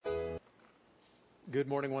Good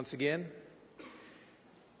morning once again.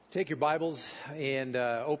 Take your Bibles and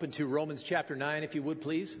open to Romans chapter 9, if you would,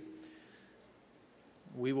 please.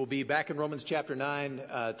 We will be back in Romans chapter 9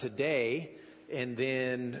 today, and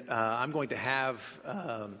then I'm going to have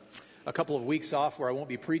a couple of weeks off where I won't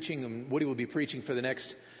be preaching, and Woody will be preaching for the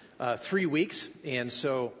next 3 weeks. And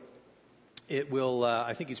so it will,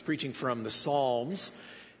 I think he's preaching from the Psalms,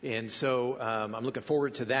 and so I'm looking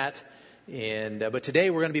forward to that. But today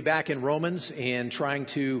we're going to be back in Romans and trying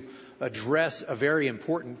to address a very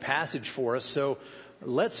important passage for us. So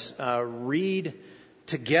let's read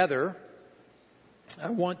together.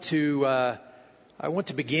 I want to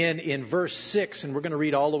begin in verse 6, and we're going to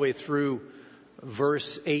read all the way through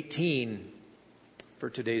verse 18 for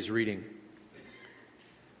today's reading.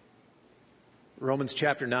 Romans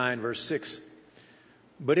chapter 9, verse 6.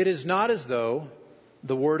 But it is not as though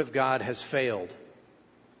the word of God has failed.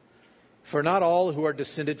 For not all who are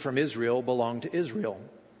descended from Israel belong to Israel,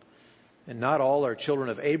 and not all are children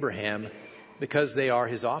of Abraham because they are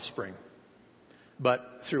his offspring.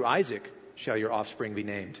 But through Isaac shall your offspring be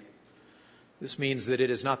named. This means that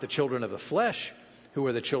it is not the children of the flesh who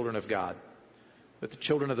are the children of God, but the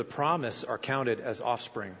children of the promise are counted as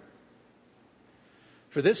offspring.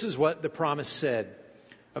 For this is what the promise said,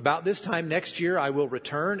 about this time next year I will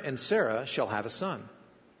return, and Sarah shall have a son.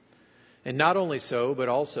 And not only so, but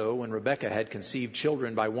also when Rebekah had conceived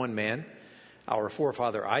children by one man, our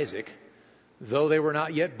forefather Isaac, though they were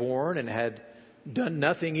not yet born and had done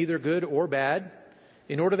nothing either good or bad,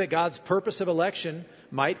 in order that God's purpose of election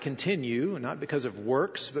might continue, not because of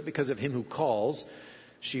works, but because of him who calls,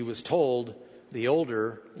 she was told, the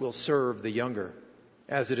older will serve the younger.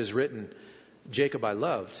 As it is written, Jacob I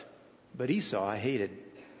loved, but Esau I hated.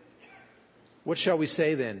 What shall we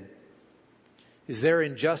say then? Is there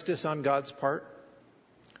injustice on God's part?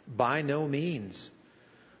 By no means.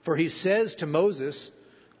 For he says to Moses,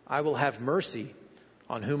 I will have mercy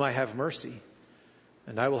on whom I have mercy,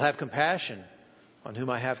 and I will have compassion on whom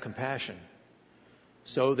I have compassion.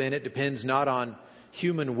 So then it depends not on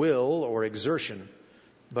human will or exertion,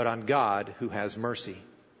 but on God who has mercy.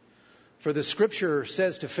 For the scripture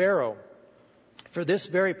says to Pharaoh, for this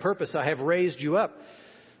very purpose I have raised you up,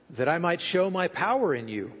 that I might show my power in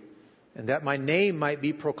you, and that my name might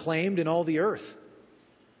be proclaimed in all the earth.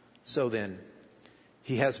 So then,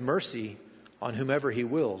 he has mercy on whomever he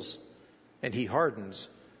wills, and he hardens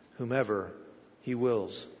whomever he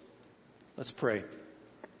wills. Let's pray.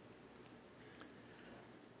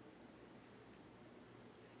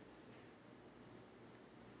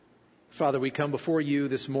 Father, we come before you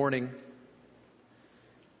this morning,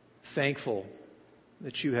 thankful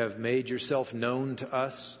that you have made yourself known to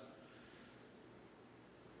us.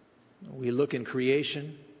 We look in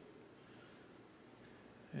creation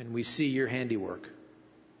and we see your handiwork.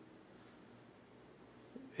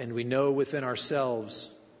 And we know within ourselves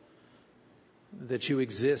that you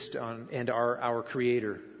exist and are our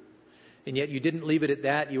Creator. And yet you didn't leave it at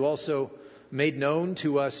that. You also made known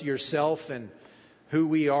to us yourself and who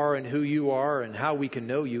we are and who you are and how we can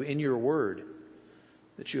know you in your word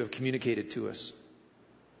that you have communicated to us.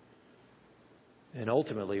 And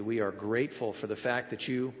ultimately, we are grateful for the fact that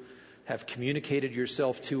you have communicated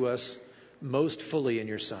yourself to us most fully in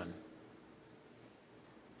your Son,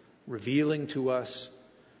 revealing to us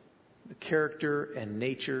the character and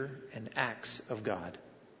nature and acts of God.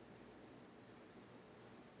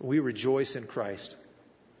 We rejoice in Christ.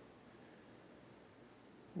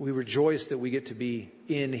 We rejoice that we get to be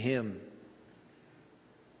in Him.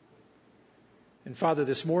 And Father,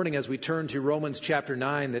 this morning as we turn to Romans chapter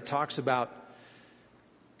 9 that talks about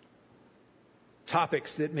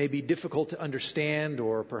topics that may be difficult to understand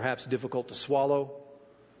or perhaps difficult to swallow,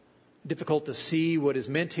 difficult to see what is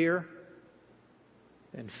meant here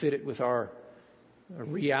and fit it with our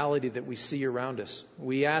reality that we see around us.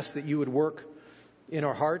 We ask that you would work in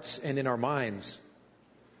our hearts and in our minds.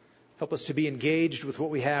 Help us to be engaged with what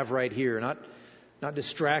we have right here, not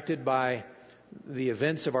distracted by the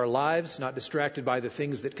events of our lives, not distracted by the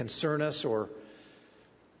things that concern us or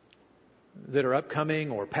that are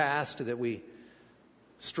upcoming or past that we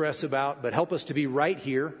stress about, but help us to be right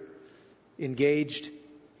here, engaged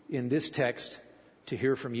in this text to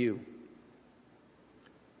hear from you.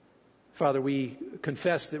 Father, we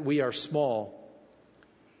confess that we are small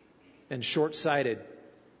and short-sighted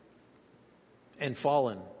and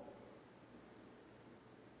fallen,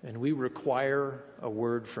 and we require a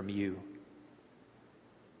word from you.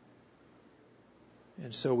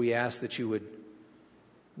 And so we ask that you would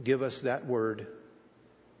give us that word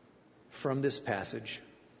from this passage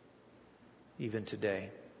even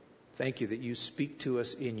today. Thank you that you speak to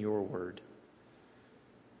us in your word.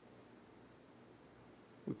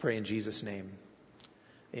 We pray in Jesus' name.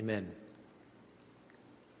 Amen.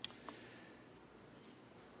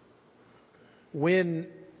 When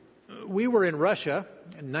we were in Russia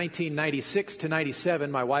in 1996 to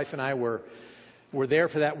 97, my wife and I were there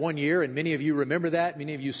for that 1 year, and many of you remember that.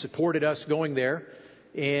 Many of you supported us going there.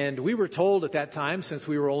 And we were told at that time, since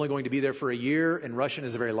we were only going to be there for a year, and Russian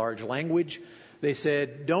is a very large language, they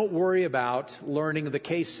said, don't worry about learning the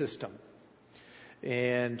case system.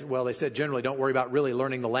 And, well, they said generally don't worry about really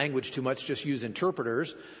learning the language too much, just use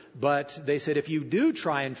interpreters. But they said if you do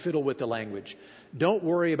try and fiddle with the language, don't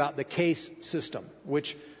worry about the case system,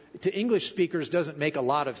 which to English speakers doesn't make a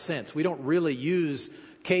lot of sense. We don't really use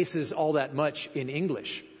cases all that much in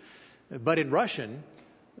English. But in Russian,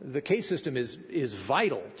 the case system is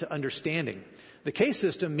vital to understanding. The case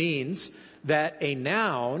system means that a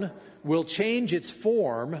noun will change its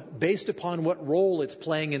form based upon what role it's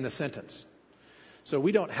playing in the sentence. So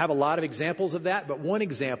we don't have a lot of examples of that, but one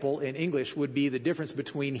example in English would be the difference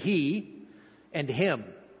between he and him.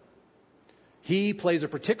 He plays a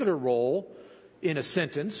particular role in a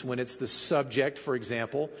sentence when it's the subject, for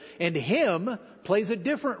example, and him plays a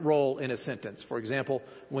different role in a sentence, for example,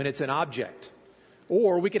 when it's an object.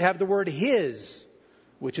 Or we could have the word his,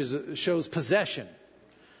 which shows possession.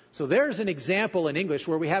 So there's an example in English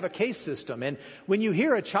where we have a case system. And when you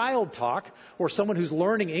hear a child talk or someone who's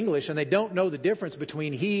learning English and they don't know the difference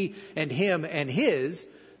between he and him and his,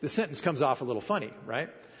 the sentence comes off a little funny, right?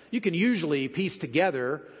 You can usually piece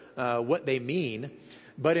together what they mean.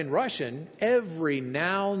 But in Russian, every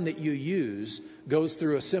noun that you use goes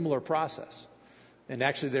through a similar process. And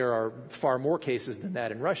actually there are far more cases than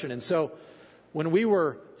that in Russian. And so when we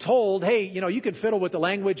were told, hey, you can fiddle with the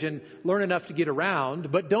language and learn enough to get around,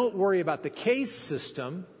 but don't worry about the case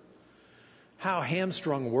system, how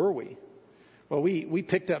hamstrung were we? Well, we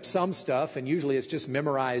picked up some stuff, and usually it's just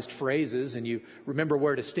memorized phrases, and you remember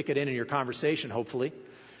where to stick it in your conversation, hopefully.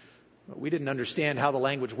 But we didn't understand how the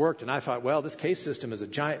language worked, and I thought, well, this case system is a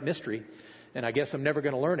giant mystery, and I guess I'm never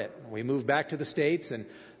going to learn it. We moved back to the States, and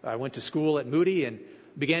I went to school at Moody and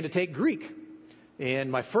began to take Greek.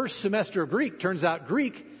 And my first semester of Greek, turns out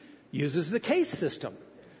Greek uses the case system,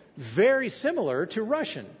 very similar to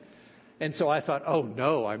Russian. And so I thought, oh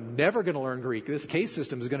no, I'm never going to learn Greek. This case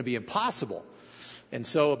system is going to be impossible. And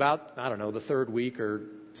so about, the third week or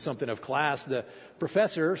something of class, the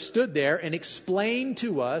professor stood there and explained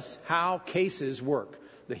to us how cases work.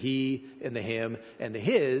 The he and the him and the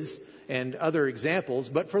his and other examples.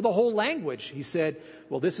 But for the whole language, he said,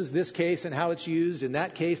 well, this is this case and how it's used in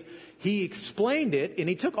that case. He explained it, and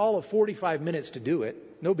he took all of 45 minutes to do it.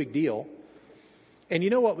 No big deal. And you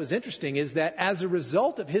know what was interesting is that as a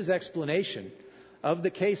result of his explanation of the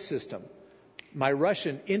case system, my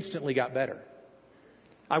Russian instantly got better.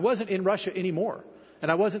 I wasn't in Russia anymore,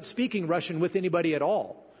 and I wasn't speaking Russian with anybody at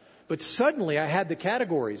all. But suddenly I had the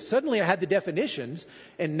categories, suddenly I had the definitions,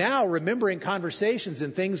 and now remembering conversations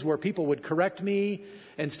and things where people would correct me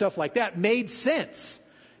and stuff like that made sense.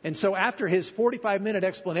 And so after his 45-minute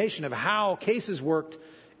explanation of how cases worked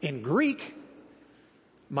in Greek,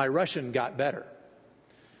 my Russian got better.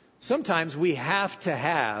 Sometimes we have to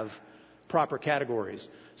have proper categories.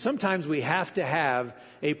 Sometimes we have to have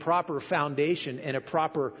a proper foundation and a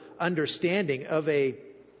proper understanding of a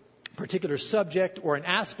particular subject or an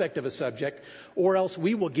aspect of a subject, or else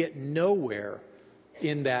we will get nowhere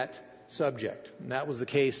in that subject. And that was the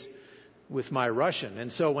case with my Russian.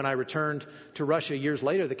 And so when I returned to Russia years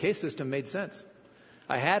later, the case system made sense.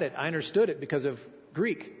 I had it. I understood it because of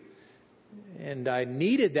Greek. And I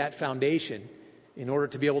needed that foundation in order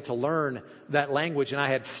to be able to learn that language. And I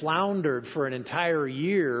had floundered for an entire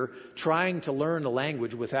year trying to learn the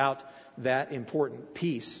language without that important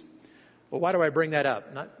piece. Well, why do I bring that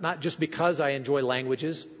up? Not just because I enjoy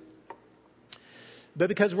languages, but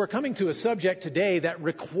because we're coming to a subject today that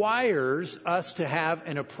requires us to have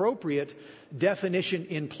an appropriate definition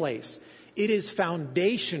in place. It is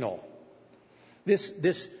foundational.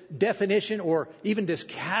 This definition or even this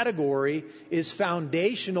category is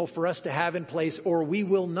foundational for us to have in place, or we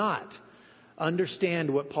will not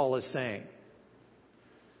understand what Paul is saying.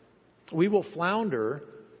 We will flounder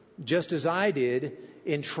just as I did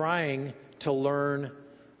in trying to learn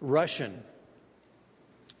Russian.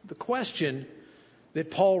 The question that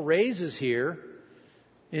Paul raises here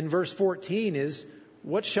in verse 14 is,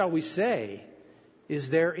 what shall we say? Is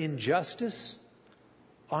there injustice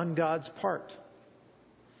on God's part?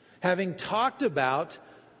 Having talked about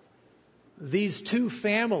these two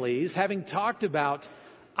families, having talked about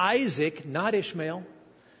Isaac, not Ishmael,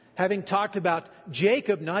 having talked about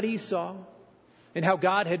Jacob, not Esau, and how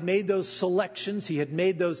God had made those selections. He had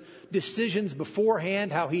made those decisions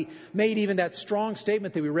beforehand, how he made even that strong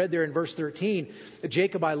statement that we read there in verse 13, that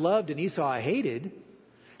Jacob I loved and Esau I hated.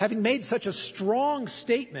 Having made such a strong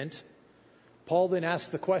statement, Paul then asks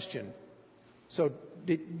the question, so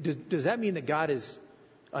does that mean that God is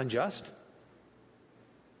unjust?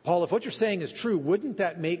 Paul, if what you're saying is true, wouldn't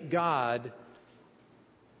that make God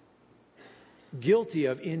guilty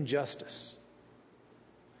of injustice?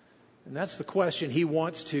 And that's the question he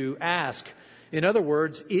wants to ask. In other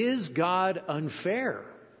words, is God unfair?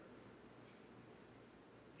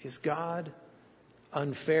 Is God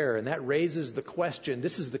unfair? And that raises the question.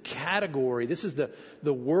 This is the category. This is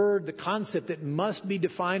the word, the concept that must be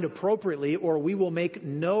defined appropriately, or we will make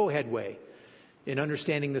no headway in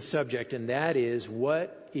understanding the subject. And that is,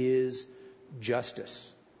 what is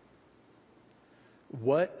justice?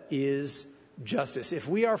 What is justice? If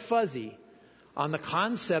we are fuzzy on the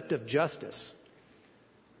concept of justice,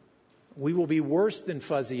 we will be worse than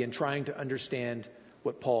fuzzy in trying to understand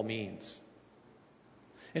what Paul means.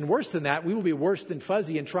 And worse than that, we will be worse than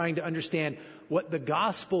fuzzy in trying to understand what the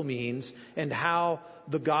gospel means and how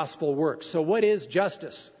the gospel works. So what is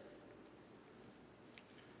justice?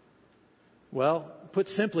 Well, put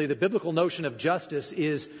simply, the biblical notion of justice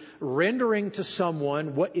is rendering to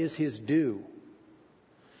someone what is his due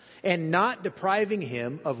and not depriving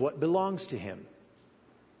him of what belongs to him.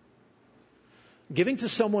 Giving to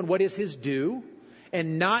someone what is his due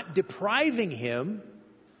and not depriving him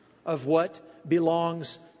of what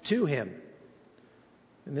belongs to him.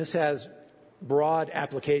 And this has broad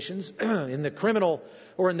applications. In the criminal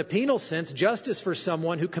or in the penal sense, justice for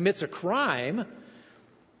someone who commits a crime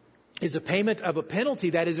is a payment of a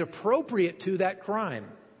penalty that is appropriate to that crime,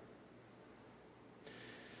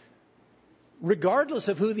 regardless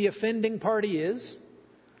of who the offending party is,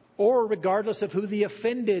 or regardless of who the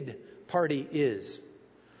offended party is.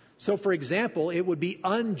 So, for example, it would be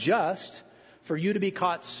unjust for you to be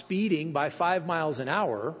caught speeding by 5 miles an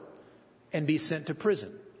hour and be sent to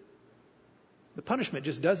prison. The punishment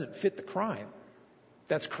just doesn't fit the crime.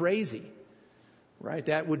 That's crazy, right?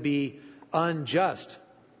 That would be unjust.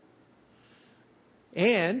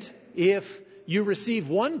 And if you receive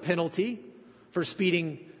one penalty for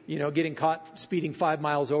speeding, getting caught speeding 5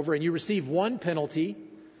 miles over, and you receive one penalty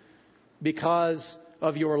because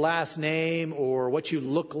of your last name or what you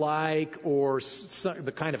look like or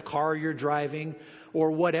the kind of car you're driving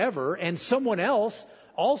or whatever, and someone else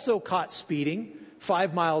also caught speeding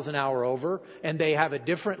 5 miles an hour over and they have a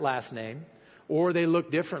different last name or they look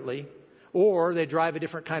differently or they drive a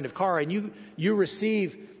different kind of car, and you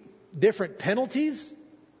receive different penalties,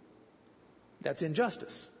 that's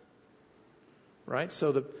injustice, right?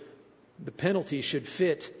 So the penalty should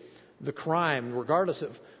fit the crime, regardless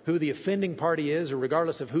of who the offending party is or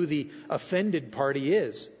regardless of who the offended party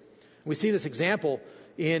is. We see this example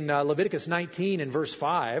in Leviticus 19 and verse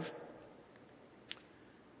 5,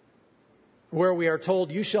 where we are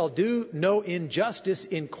told, "You shall do no injustice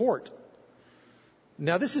in court."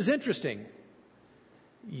 Now this is interesting.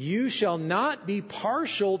 You shall not be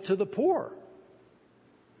partial to the poor.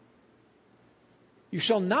 You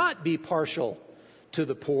shall not be partial to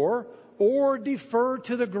the poor or defer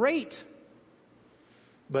to the great,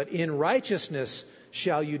 but in righteousness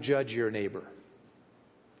shall you judge your neighbor.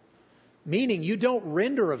 Meaning you don't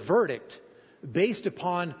render a verdict based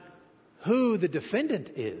upon who the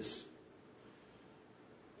defendant is.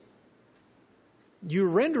 You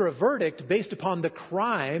render a verdict based upon the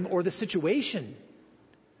crime or the situation,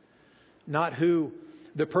 not who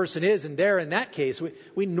the person is. And there, in that case,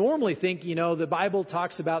 we normally think, the Bible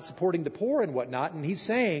talks about supporting the poor and whatnot. And he's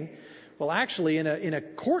saying, well, actually, in a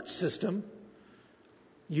court system,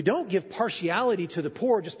 you don't give partiality to the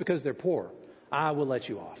poor just because they're poor. We'll let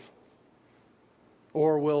you off.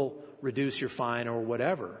 Or we'll reduce your fine or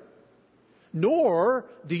whatever. Nor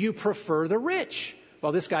do you prefer the rich.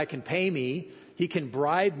 Well, this guy can pay me, he can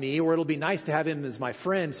bribe me, or it'll be nice to have him as my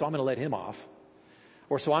friend, so I'm going to let him off.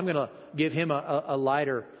 Or so I'm going to give him a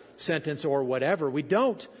lighter sentence or whatever. We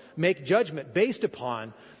don't make judgment based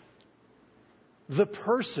upon the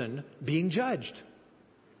person being judged,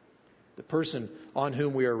 the person on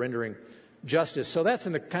whom we are rendering justice. So that's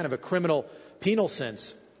in the kind of a criminal penal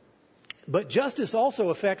sense. But justice also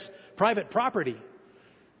affects private property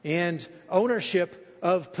and ownership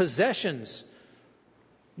of possessions.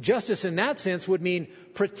 Justice in that sense would mean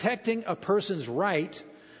protecting a person's right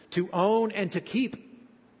to own and to keep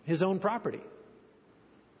his own property.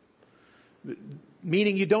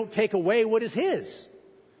 Meaning you don't take away what is his.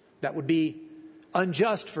 That would be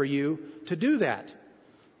unjust for you to do that.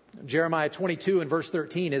 Jeremiah 22 and verse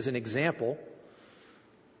 13 is an example.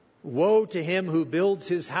 Woe to him who builds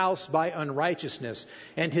his house by unrighteousness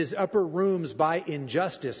and his upper rooms by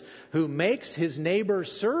injustice, who makes his neighbor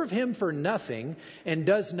serve him for nothing and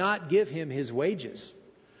does not give him his wages.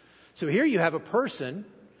 So here you have a person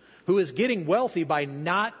who is getting wealthy by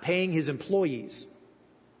not paying his employees.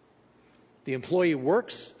 The employee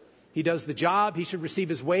works, he does the job, he should receive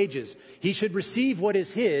his wages. He should receive what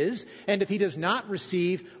is his, and if he does not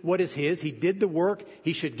receive what is his, he did the work,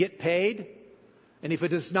 he should get paid. And if it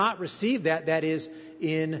does not receive that, that is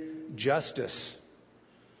injustice.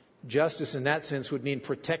 Justice in that sense would mean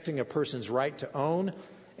protecting a person's right to own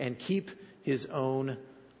and keep his own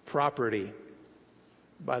property.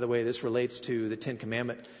 By the way, this relates to the Ten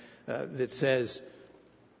Commandment that says,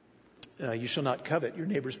 you shall not covet your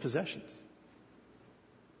neighbor's possessions,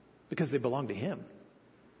 because they belong to him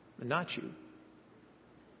and not you.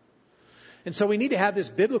 And so we need to have this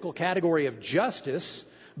biblical category of justice,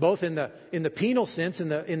 both in the penal sense, in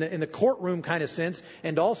the courtroom kind of sense,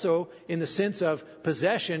 and also in the sense of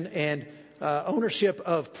possession and ownership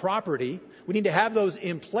of property. We need to have those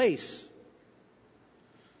in place.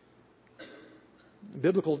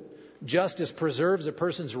 Biblical justice preserves a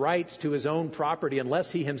person's rights to his own property unless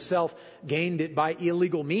he himself gained it by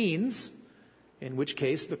illegal means, in which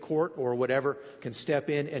case the court or whatever can step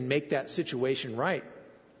in and make that situation right.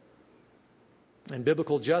 And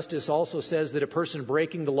biblical justice also says that a person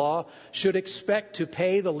breaking the law should expect to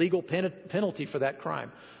pay the legal penalty for that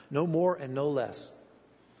crime. No more and no less.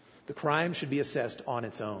 The crime should be assessed on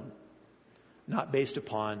its own, not based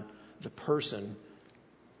upon the person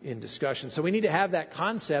in discussion. So we need to have that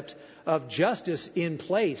concept of justice in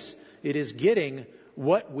place. It is getting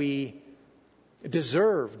what we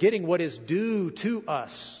deserve, getting what is due to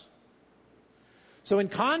us. So in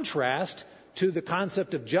contrast to the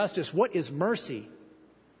concept of justice, what is mercy?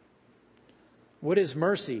 What is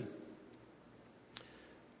mercy?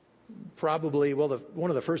 Probably, one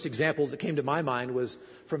of the first examples that came to my mind was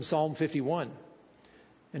from Psalm 51.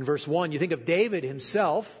 In verse 1, you think of David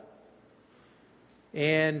himself,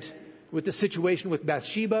 and with the situation with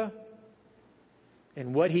Bathsheba,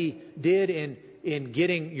 and what he did in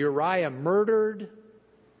getting Uriah murdered.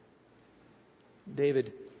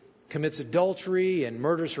 David commits adultery and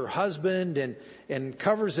murders her husband and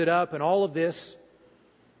covers it up and all of this.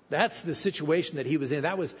 That's the situation that he was in.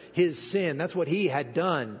 That was his sin. That's what he had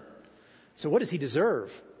done. So what does he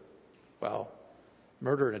deserve? Well,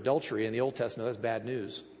 murder and adultery in the Old Testament, that's bad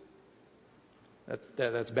news.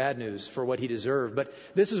 That's bad news for what he deserved. But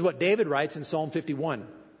this is what David writes in Psalm 51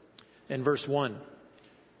 and verse 1.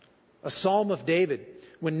 A psalm of David,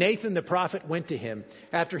 when Nathan the prophet went to him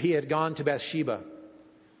after he had gone to Bathsheba.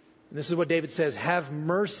 And this is what David says, "Have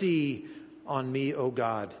mercy on me, O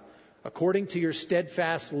God, according to your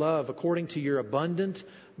steadfast love, according to your abundant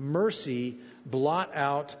mercy, blot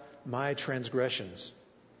out my transgressions."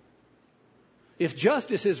 If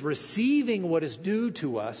justice is receiving what is due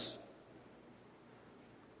to us,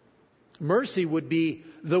 mercy would be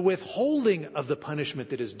the withholding of the punishment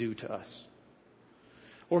that is due to us.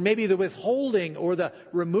 Or maybe the withholding or the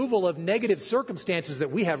removal of negative circumstances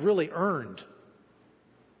that we have really earned.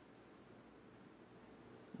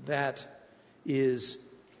 That is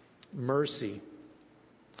mercy.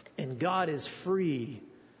 And God is free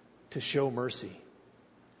to show mercy.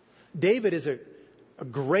 David is a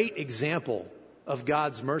great example of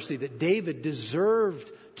God's mercy, that David deserved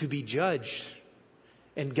to be judged.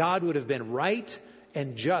 And God would have been right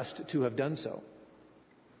and just to have done so.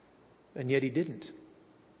 And yet he didn't.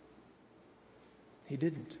 He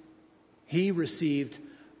didn't. He received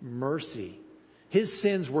mercy. His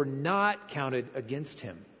sins were not counted against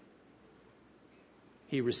him.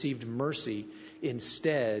 He received mercy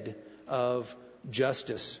instead of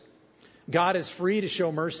justice. God is free to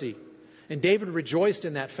show mercy. And David rejoiced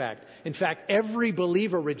in that fact. In fact, every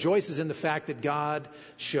believer rejoices in the fact that God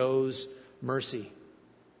shows mercy.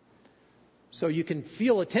 So you can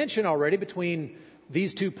feel a tension already between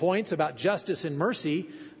these 2 points about justice and mercy.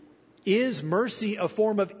 Is mercy a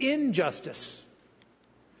form of injustice?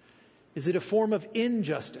 Is it a form of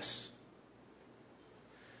injustice?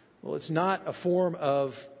 Well, it's not a form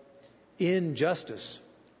of injustice.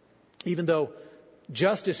 Even though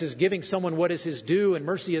justice is giving someone what is his due and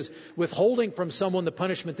mercy is withholding from someone the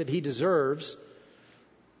punishment that he deserves,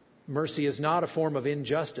 mercy is not a form of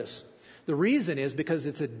injustice. The reason is because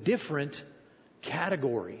it's a different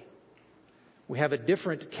category. We have a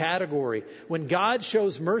different category. When God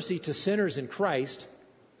shows mercy to sinners in Christ,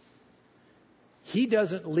 He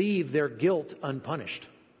doesn't leave their guilt unpunished.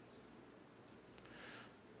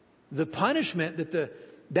 The punishment that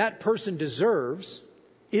that person deserves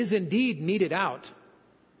is indeed meted out.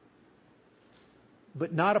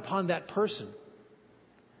 but not upon that person.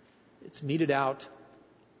 It's meted out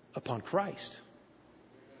upon Christ.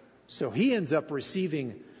 So he ends up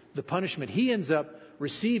receiving the punishment. He ends up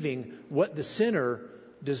receiving what the sinner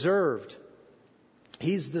deserved.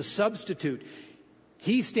 He's the substitute.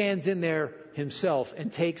 He stands in there himself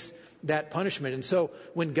and takes that punishment. And so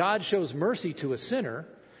when God shows mercy to a sinner,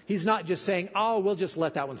 he's not just saying, oh, we'll just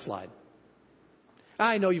let that one slide.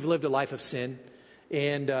 I know you've lived a life of sin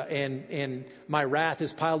and my wrath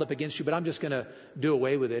is piled up against you, but I'm just going to do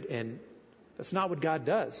away with it. And that's not what God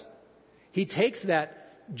does. He takes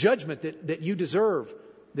that judgment that you deserve,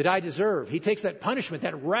 that I deserve. He takes that punishment,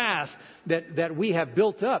 that wrath that we have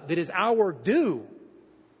built up, that is our due,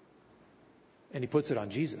 and he puts it on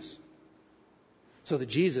Jesus. So that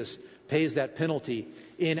Jesus pays that penalty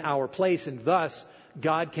in our place, and thus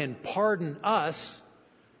God can pardon us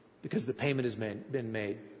because the payment has been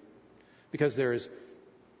made. Because there is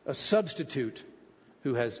a substitute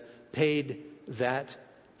who has paid that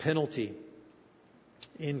penalty.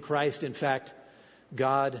 In Christ, in fact,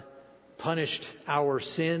 God punished our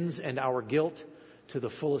sins and our guilt to the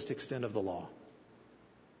fullest extent of the law.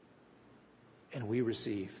 And we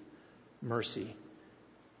receive mercy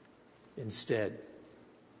instead.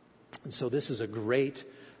 And so this is a great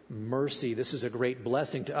mercy. This is a great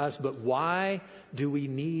blessing to us. But why do we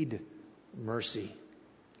need mercy?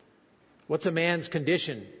 What's a man's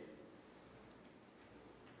condition?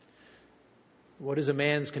 What is a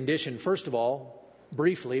man's condition? First of all,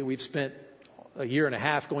 briefly, we've spent a year and a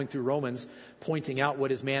half going through Romans pointing out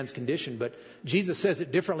what is man's condition. But Jesus says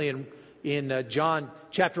it differently in John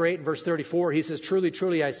chapter 8 and verse 34. He says, truly,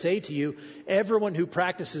 truly, I say to you, everyone who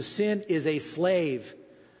practices sin is a slave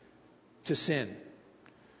to sin.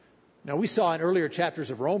 Now, we saw in earlier chapters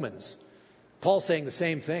of Romans, Paul saying the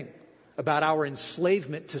same thing about our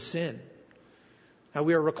enslavement to sin. How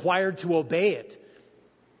we are required to obey it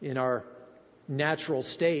in our natural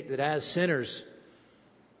state, that as sinners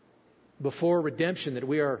before redemption, that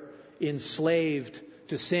we are enslaved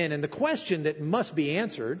to sin. And the question that must be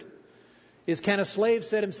answered is, can a slave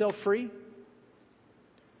set himself free?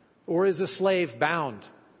 Or is a slave bound,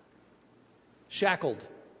 shackled,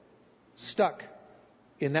 stuck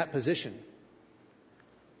in that position?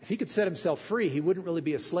 If he could set himself free, he wouldn't really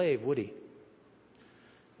be a slave, would he?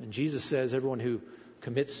 And Jesus says everyone who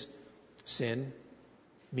commits sin,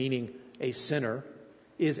 meaning a sinner,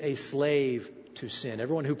 is a slave to sin.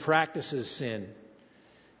 Everyone who practices sin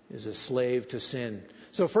is a slave to sin.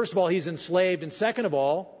 So first of all, he's enslaved. And second of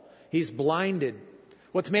all, he's blinded.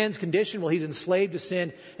 What's man's condition? Well, he's enslaved to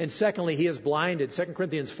sin. And secondly, he is blinded. 2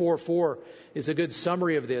 Corinthians 4:4 is a good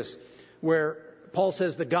summary of this, where Paul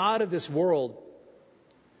says, the God of this world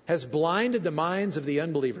has blinded the minds of the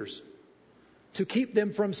unbelievers to keep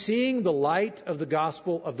them from seeing the light of the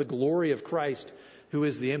gospel of the glory of Christ, who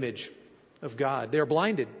is the image of God. They're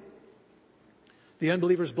blinded. The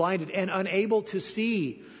unbelievers blinded and unable to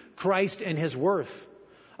see Christ and his worth,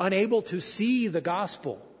 unable to see the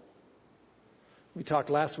gospel. We talked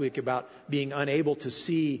last week about being unable to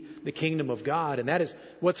see the kingdom of God, and that is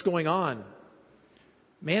what's going on.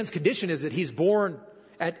 Man's condition is that he's born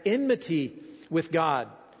at enmity with God,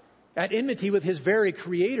 at enmity with his very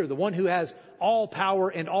creator, the one who has all power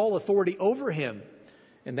and all authority over him.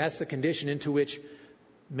 And that's the condition into which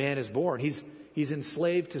man is born. He's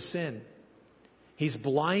enslaved to sin. He's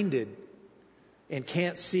blinded and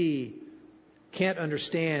can't see, can't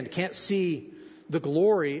understand, can't see the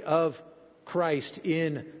glory of Christ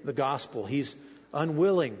in the gospel. He's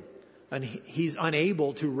unwilling and he's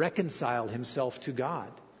unable to reconcile himself to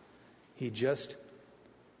God. He just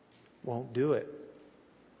won't do it.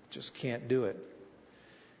 Just can't do it.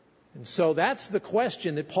 And so that's the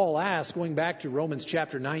question that Paul asks, going back to Romans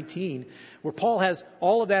chapter 19, where Paul has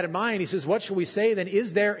all of that in mind. He says, what shall we say then?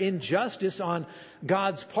 Is there injustice on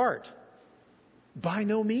God's part? By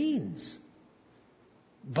no means.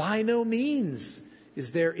 By no means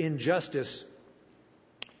is there injustice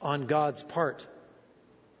on God's part.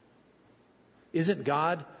 Isn't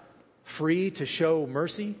God free to show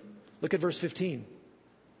mercy? Look at verse 15.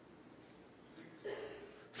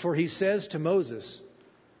 For he says to Moses,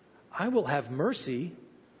 I will have mercy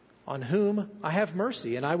on whom I have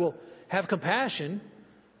mercy, and I will have compassion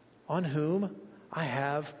on whom I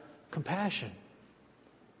have compassion.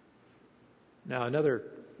 Now, another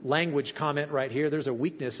language comment right here. There's a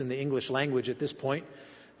weakness in the English language at this point,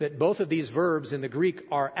 that both of these verbs in the Greek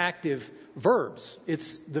are active verbs.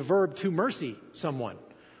 It's the verb to mercy someone,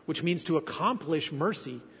 which means to accomplish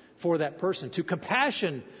mercy for that person, to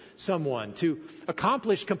compassion someone, to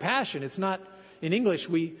accomplish compassion. It's not In English,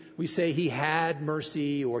 we say he had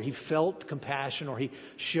mercy, or he felt compassion, or he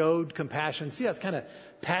showed compassion. See, that's kind of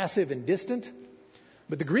passive and distant.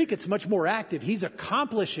 But the Greek, it's much more active. He's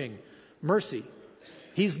accomplishing mercy.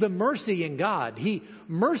 He's the mercy in God. He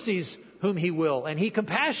mercies whom he will, and he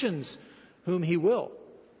compassions whom he will.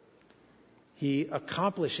 He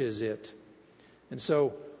accomplishes it. And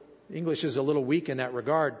so English is a little weak in that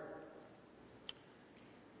regard.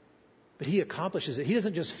 But he accomplishes it. He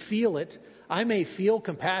doesn't just feel it. I may feel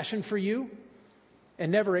compassion for you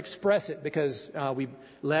and never express it because we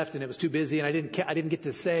left and it was too busy and I didn't get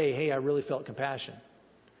to say, hey, I really felt compassion.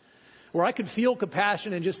 Or I could feel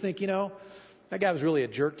compassion and just think, that guy was really a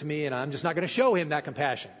jerk to me and I'm just not going to show him that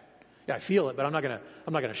compassion. Yeah, I feel it, but I'm not going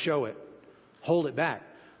to show it. Hold it back.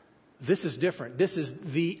 This is different. This is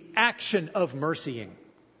the action of mercying.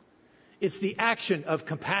 It's the action of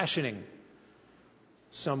compassioning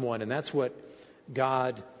someone, and that's what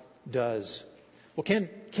God does. Well,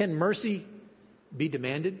 can mercy be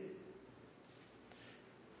demanded?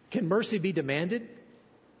 Can mercy be demanded?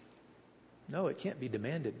 No, it can't be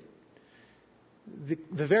demanded.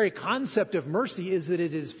 The very concept of mercy is that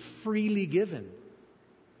it is freely given.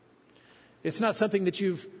 It's not something that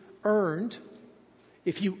you've earned.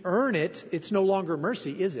 If you earn it, it's no longer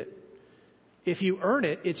mercy, is it? If you earn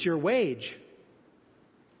it, it's your wage.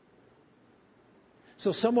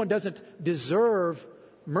 So someone doesn't deserve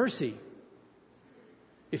mercy.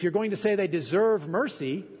 If you're going to say they deserve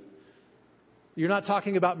mercy, you're not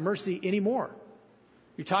talking about mercy anymore.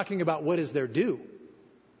 You're talking about what is their due.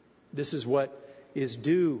 This is what is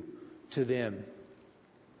due to them.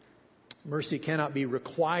 Mercy cannot be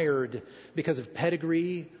required because of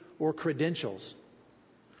pedigree or credentials.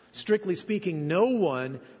 Strictly speaking, no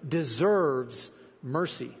one deserves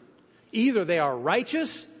mercy. Either they are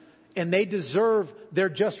righteous and they deserve their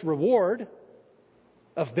just reward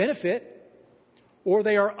of benefit, or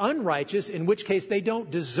they are unrighteous, in which case they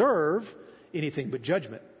don't deserve anything but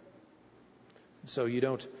judgment. So you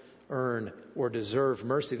don't earn or deserve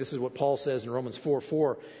mercy. This is what Paul says in Romans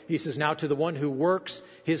 4:4. He says, now to the one who works,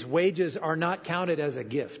 his wages are not counted as a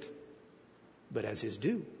gift, but as his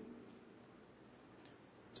due.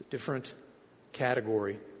 It's a different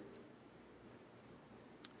category.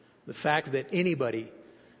 The fact that anybody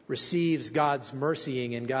receives God's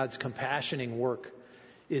mercying and God's compassioning work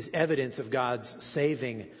is evidence of God's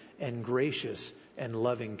saving and gracious and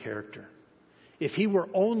loving character. If he were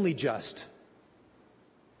only just,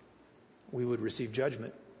 we would receive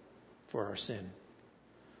judgment for our sin.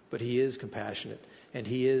 But he is compassionate, and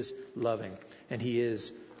he is loving, and he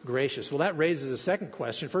is gracious. Well, that raises a second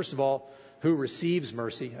question. First of all, who receives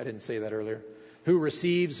mercy? I didn't say that earlier. Who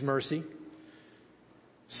receives mercy?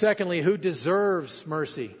 Secondly, who deserves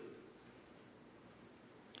mercy?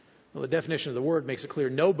 Well, the definition of the word makes it clear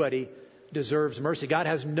nobody deserves mercy. God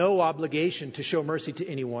has no obligation to show mercy to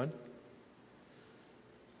anyone.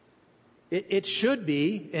 It should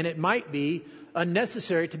be, and it might be,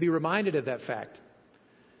 unnecessary to be reminded of that fact.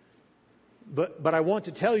 But I want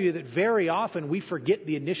to tell you that very often we forget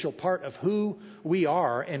the initial part of who we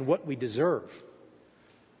are and what we deserve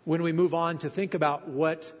when we move on to think about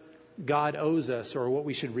what God owes us or what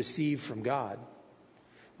we should receive from God.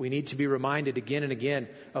 We need to be reminded again and again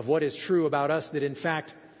of what is true about us, that in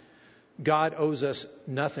fact, God owes us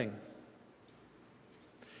nothing.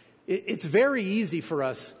 It's very easy for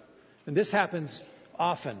us, and this happens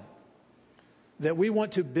often, that we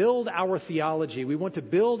want to build our theology, we want to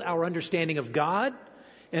build our understanding of God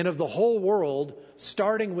and of the whole world,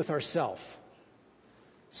 starting with ourselves.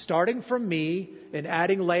 Starting from me and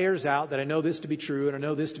adding layers out that I know this to be true, and I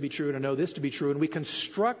know this to be true, and I know this to be true. And we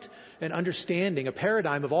construct an understanding, a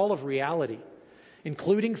paradigm of all of reality,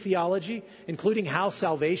 including theology, including how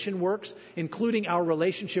salvation works, including our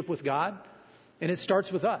relationship with God. And it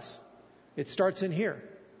starts with us. It starts in here.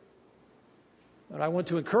 But I want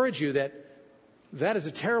to encourage you that that is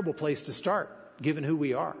a terrible place to start, given who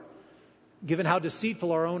we are, given how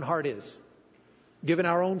deceitful our own heart is, given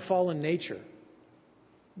our own fallen nature.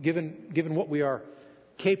 Given what we are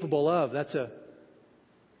capable of, that's a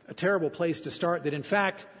terrible place to start. That in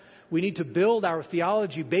fact, we need to build our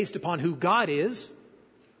theology based upon who God is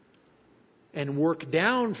and work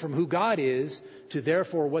down from who God is to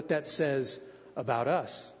therefore what that says about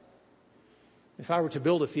us. If I were to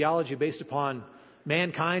build a theology based upon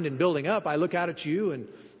mankind and building up, I look out at you and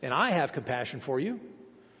I have compassion for you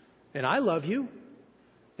and I love you.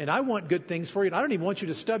 And I want good things for you. And I don't even want you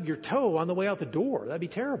to stub your toe on the way out the door. That'd be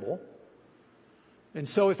terrible. And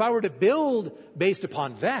so if I were to build based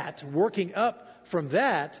upon that, working up from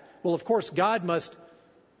that, well, of course, God must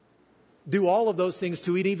do all of those things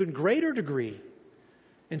to an even greater degree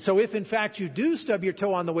And so if in fact you do stub your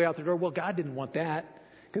toe on the way out the door, well, God didn't want that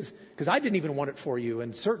because I didn't even want it for you.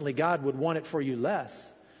 And certainly God would want it for you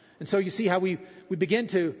less. And so you see how we begin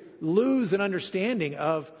to lose an understanding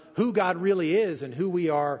of who God really is and who we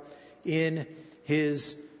are in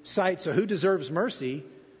His sight. So who deserves mercy?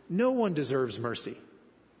 No one deserves mercy.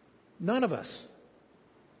 None of us.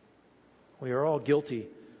 We are all guilty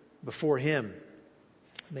before Him.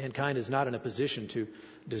 Mankind is not in a position to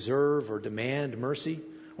deserve or demand mercy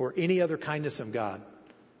or any other kindness of God.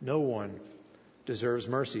 No one deserves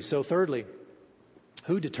mercy. So thirdly,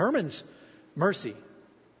 who determines mercy?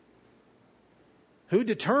 Who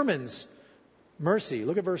determines mercy?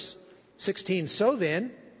 Look at verse 16. So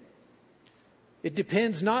then, it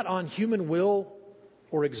depends not on human will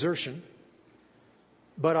or exertion,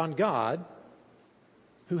 but on God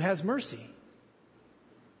who has mercy.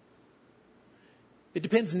 It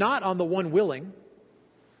depends not on the one willing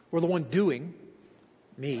or the one doing,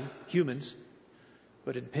 me, humans,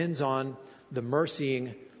 but it depends on the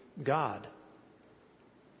mercying God.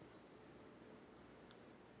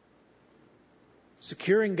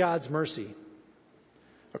 Securing God's mercy,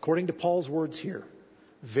 according to Paul's words here,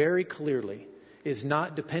 very clearly, is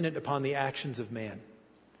not dependent upon the actions of man.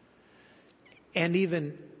 And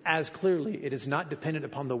even as clearly, it is not dependent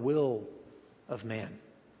upon the will of man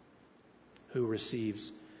who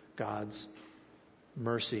receives God's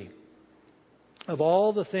mercy. Of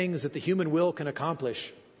all the things that the human will can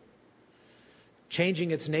accomplish,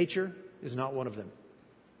 changing its nature is not one of them.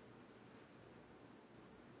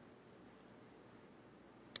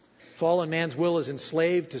 Fallen man's will is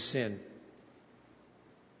enslaved to sin.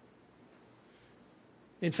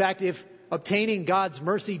 In fact, if obtaining God's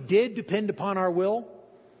mercy did depend upon our will,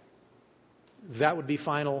 that would be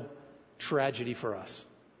final tragedy for us,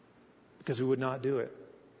 because we would not do it.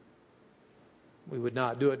 We would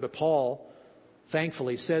not do it. But Paul,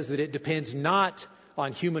 thankfully, says that it depends not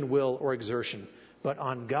on human will or exertion, but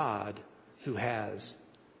on God who has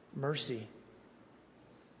mercy.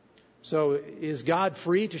 So is God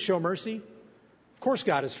free to show mercy? Of course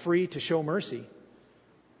God is free to show mercy.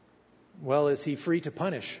 Well, is He free to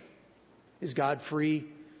punish? Is God free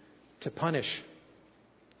to punish?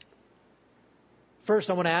 First,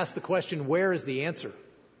 I want to ask the question, where is the answer?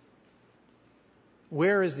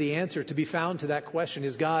 Where is the answer to be found to that question?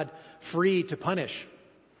 Is God free to punish?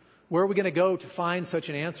 Where are we going to go to find such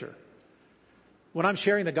an answer? When I'm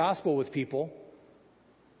sharing the gospel with people,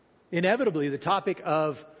 inevitably the topic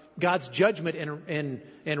of God's judgment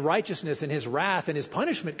and righteousness and His wrath and His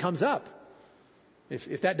punishment comes up.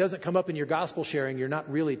 If that doesn't come up in your gospel sharing, you're not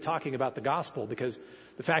really talking about the gospel, because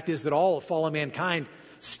the fact is that all of fallen mankind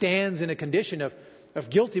stands in a condition of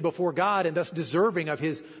guilty before God and thus deserving of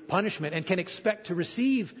His punishment and can expect to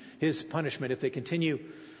receive His punishment if they continue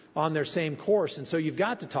on their same course. And so you've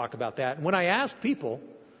got to talk about that. And when I ask people,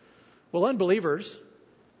 well, unbelievers,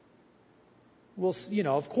 well,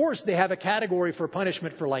 of course they have a category for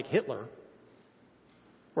punishment for like Hitler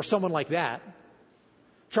or someone like that,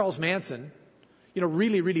 Charles Manson,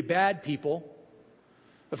 really, really bad people.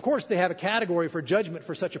 Of course they have a category for judgment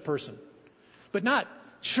for such a person, but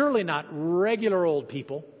surely not regular old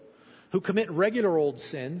people who commit regular old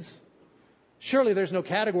sins. Surely there's no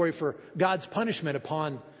category for God's punishment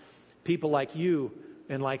upon people like you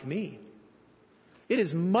and like me. It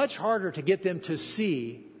is much harder to get them to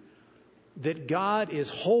see that God is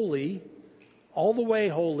holy, all the way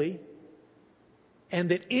holy, and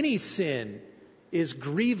that any sin is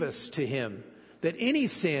grievous to Him, that any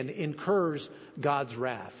sin incurs God's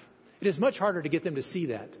wrath. It is much harder to get them to see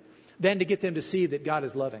that than to get them to see that God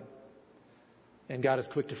is loving and God is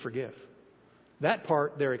quick to forgive. That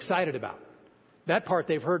part they're excited about. That part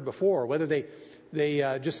they've heard before, whether they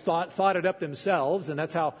just thought it up themselves and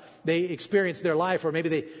that's how they experienced their life, or maybe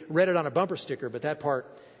they read it on a bumper sticker, but that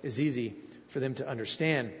part is easy for them to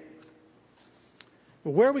understand. But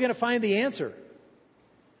where are we going to find the answer?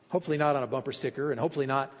 Hopefully not on a bumper sticker, and hopefully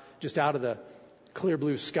not just out of the clear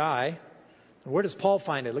blue sky. And where does Paul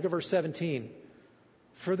find it? Look at verse 17.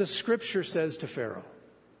 For the Scripture says to Pharaoh.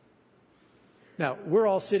 Now, we're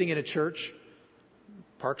all sitting in a church,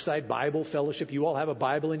 Parkside Bible Fellowship. You all have a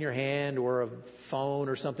Bible in your hand or a phone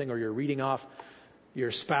or something, or you're reading off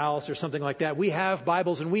your spouse or something like that. We have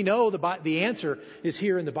Bibles, and we know the answer is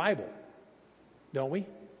here in the Bible, don't we?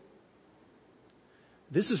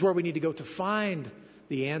 This is where we need to go to find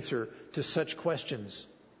the answer to such questions.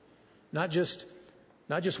 Not just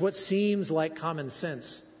what seems like common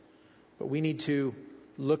sense, but we need to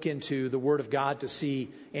look into the Word of God to see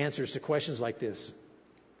answers to questions like this.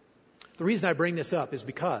 The reason I bring this up is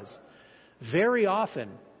because very often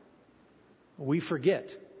we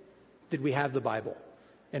forget that we have the Bible.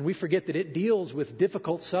 And we forget that it deals with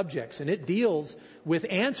difficult subjects, and it deals with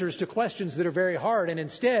answers to questions that are very hard. And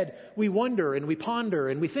instead, we wonder and we ponder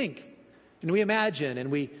and we think and we imagine and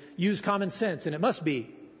we use common sense. And it must be.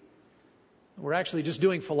 We're actually just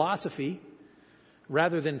doing philosophy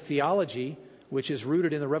rather than theology, which is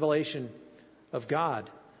rooted in the revelation of God.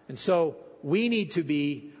 And so we need to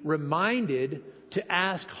be reminded to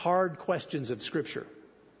ask hard questions of Scripture.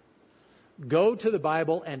 Go to the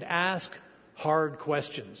Bible and ask hard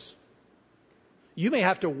questions. You may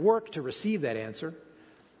have to work to receive that answer.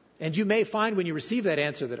 And you may find when you receive that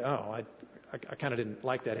answer that, I kind of didn't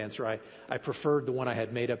like that answer. I preferred the one I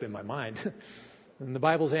had made up in my mind. And the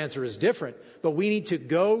Bible's answer is different. But we need to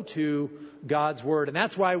go to God's Word. And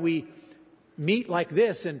that's why we meet like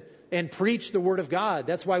this and preach the Word of God.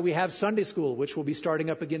 That's why we have Sunday school, which will be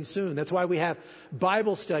starting up again soon. That's why we have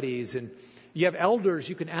Bible studies. And you have elders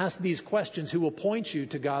you can ask these questions who will point you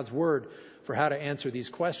to God's Word for how to answer these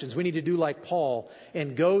questions. We need to do like Paul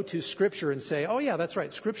and go to Scripture and say, oh yeah, that's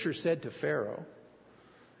right. Scripture said to Pharaoh,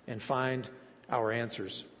 and find our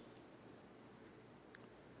answers.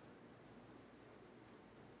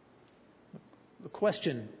 The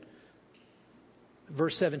question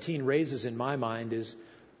verse 17 raises in my mind is,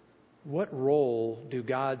 what role do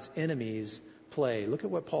God's enemies play? Look at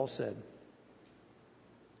what Paul said.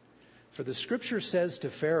 For the Scripture says to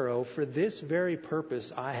Pharaoh, for this very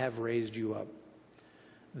purpose I have raised you up,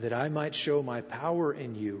 that I might show my power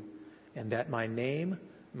in you, and that my name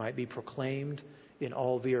might be proclaimed in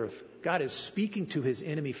all the earth. God is speaking to his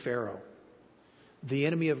enemy Pharaoh, the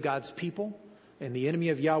enemy of God's people, and the enemy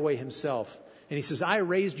of Yahweh himself. And he says, I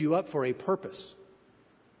raised you up for a purpose.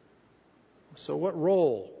 So what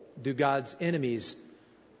role do God's enemies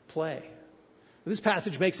play? This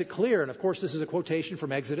passage makes it clear, and of course this is a quotation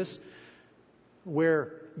from Exodus,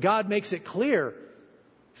 where God makes it clear,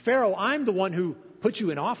 Pharaoh, I'm the one who put you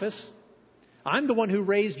in office. I'm the one who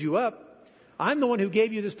raised you up. I'm the one who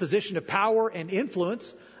gave you this position of power and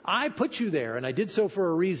influence. I put you there, and I did so for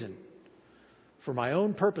a reason. For my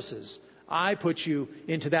own purposes, I put you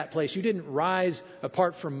into that place. You didn't rise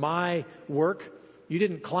apart from my work. You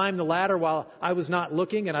didn't climb the ladder while I was not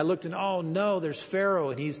looking, and I looked and, oh no, there's Pharaoh,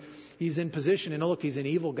 and he's in position, and oh, look, he's an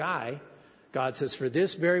evil guy. God says, for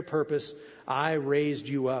this very purpose, I raised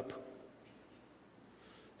you up.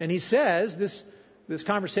 And he says, this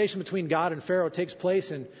conversation between God and Pharaoh takes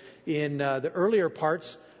place in the earlier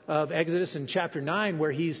parts of Exodus in chapter 9,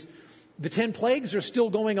 where the 10 plagues are still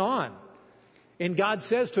going on. And God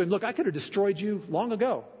says to him, look, I could have destroyed you long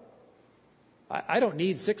ago. I don't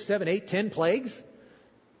need 6, 7, 8, 10 plagues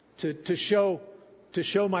to show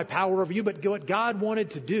my power over you. But what God wanted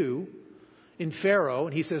to do in Pharaoh,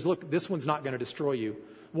 and he says, look, this one's not going to destroy you.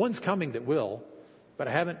 One's coming that will, but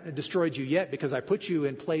I haven't destroyed you yet because I put you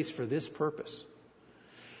in place for this purpose.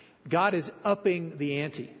 God is upping the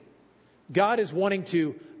ante. God is wanting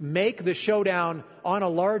to make the showdown on a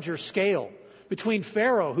larger scale between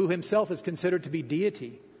Pharaoh, who himself is considered to be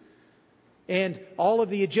deity, and all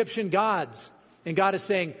of the Egyptian gods. And God is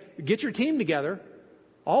saying, get your team together,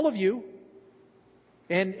 all of you,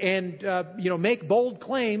 and make bold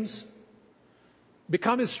claims.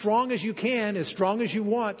 Become as strong as you can, as strong as you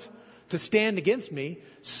want to stand against me,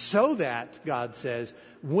 so that, God says,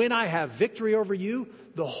 when I have victory over you,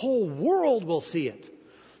 the whole world will see it.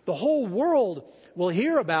 The whole world will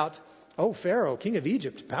hear about, oh, Pharaoh, king of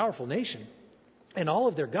Egypt, powerful nation, and all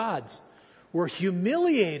of their gods were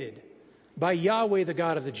humiliated by Yahweh, the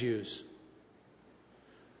God of the Jews.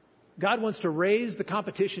 God wants to raise the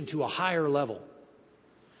competition to a higher level,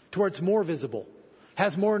 to where it's more visible,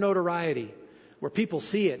 has more notoriety, where people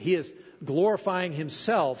see it. He is glorifying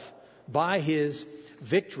himself by his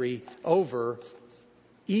victory over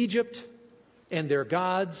Egypt and their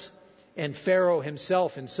gods and Pharaoh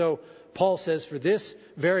himself. And so Paul says, for this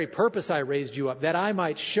very purpose I raised you up, that I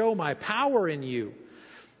might show my power in you,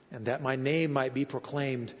 and that my name might be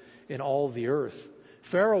proclaimed in all the earth.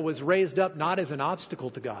 Pharaoh was raised up not as an obstacle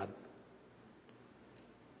to God.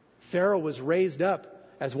 Pharaoh was raised up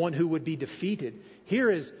as one who would be defeated.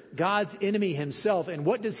 Here is God's enemy himself. And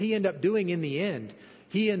what does he end up doing in the end?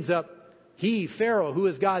 He, Pharaoh, who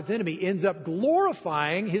is God's enemy, ends up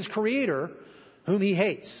glorifying his creator, whom he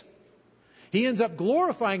hates. He ends up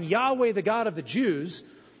glorifying Yahweh, the God of the Jews,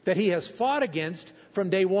 that he has fought against from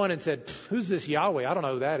day one and said, who's this Yahweh? I don't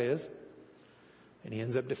know who that is. And he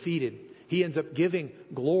ends up defeated. He ends up giving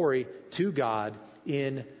glory to God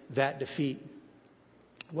in that defeat.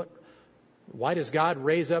 Why does God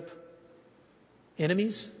raise up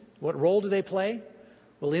enemies? What role do they play?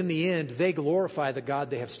 Well, in the end, they glorify the God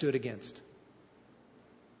they have stood against.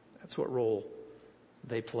 That's what role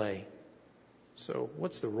they play. So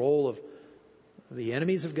what's the role of the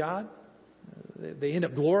enemies of God? They end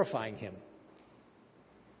up glorifying him.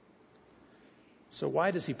 So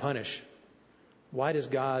why does he punish? Why does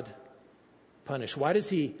God punish? Why does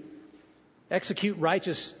he execute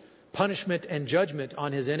righteous punishment and judgment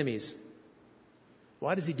on his enemies?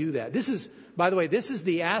 Why does he do that? This is, by the way, this is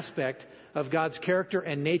the aspect of God's character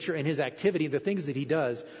and nature and his activity, the things that he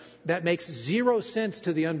does, that makes zero sense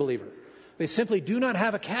to the unbeliever. They simply do not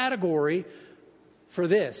have a category for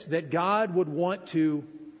this, that God would want to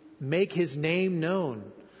make his name known,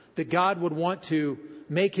 that God would want to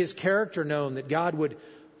make his character known, that God would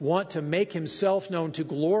want to make himself known, to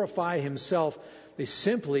glorify himself. They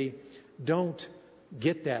simply don't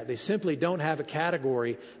get that. They simply don't have a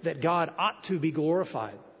category that God ought to be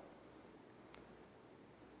glorified,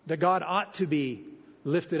 that God ought to be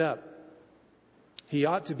lifted up. He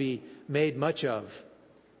ought to be made much of.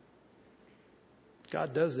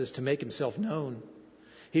 God does this to make himself known.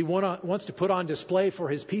 He wants to put on display for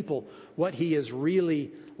his people what he is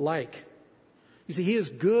really like. You see, he is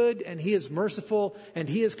good and he is merciful and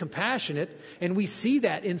he is compassionate, and we see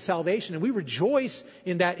that in salvation, and we rejoice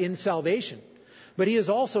in that in salvation. But he is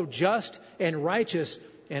also just and righteous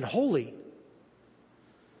and holy.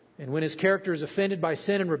 And when his character is offended by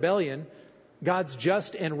sin and rebellion, God's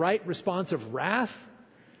just and right response of wrath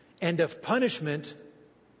and of punishment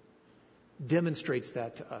demonstrates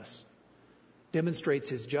that to us. Demonstrates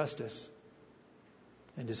his justice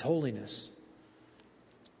and his holiness,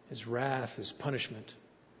 his wrath, his punishment.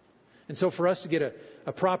 And so for us to get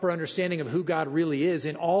a proper understanding of who God really is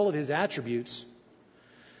in all of his attributes,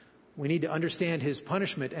 we need to understand his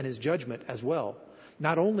punishment and his judgment as well.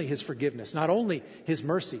 Not only his forgiveness, not only his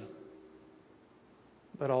mercy,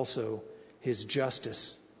 but also his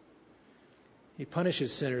justice. He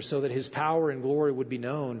punishes sinners so that his power and glory would be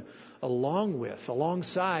known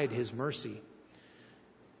alongside his mercy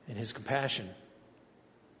and his compassion.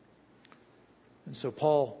 And so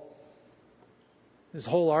Paul, his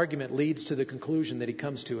whole argument leads to the conclusion that he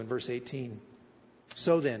comes to in verse 18.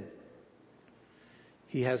 So then,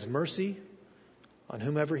 he has mercy on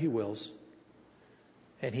whomever he wills,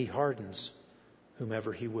 and he hardens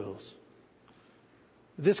whomever he wills.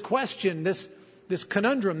 This question, this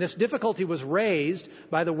conundrum, this difficulty was raised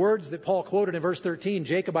by the words that Paul quoted in verse 13,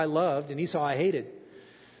 Jacob I loved and Esau I hated.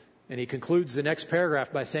 And he concludes the next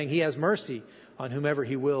paragraph by saying he has mercy on whomever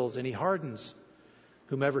he wills and he hardens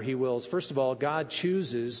whomever he wills. First of all, God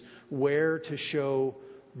chooses where to show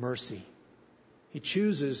mercy. He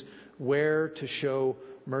chooses where to show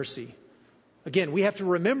mercy. Again, we have to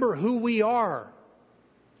remember who we are.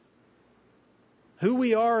 Who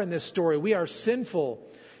we are in this story. We are sinful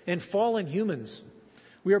and fallen humans.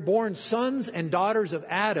 We are born sons and daughters of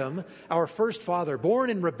Adam, our first father, born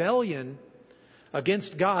in rebellion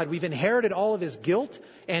against God. We've inherited all of his guilt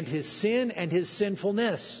and his sin and his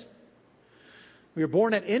sinfulness. We are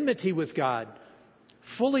born at enmity with God,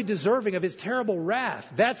 fully deserving of his terrible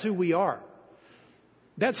wrath. That's who we are.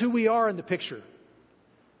 That's who we are in the picture.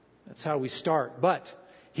 That's how we start. But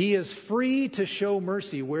he is free to show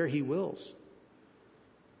mercy where he wills.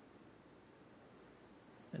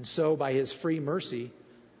 And so by his free mercy,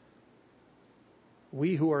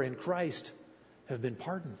 we who are in Christ have been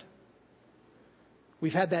pardoned.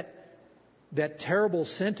 We've had that terrible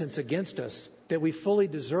sentence against us that we fully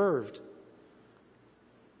deserved.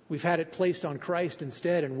 We've had it placed on Christ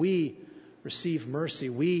instead, and we receive mercy.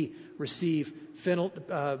 We receive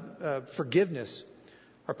forgiveness.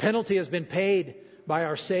 Our penalty has been paid by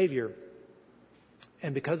our Savior.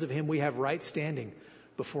 And because of him, we have right standing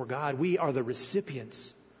before God. We are the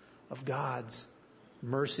recipients of God's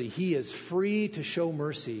mercy. He is free to show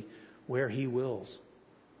mercy where he wills.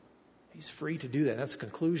 He's free to do that. That's a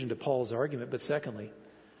conclusion to Paul's argument. But secondly,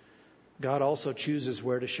 God also chooses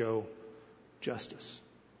where to show justice.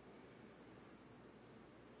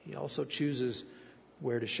 He also chooses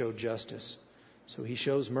where to show justice. So he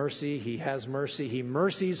shows mercy, he has mercy, he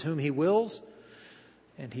mercies whom he wills,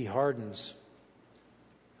 and he hardens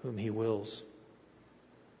whom he wills.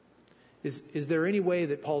 Is there any way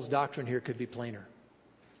that Paul's doctrine here could be plainer?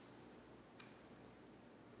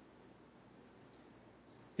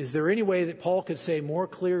 Is there any way that Paul could say more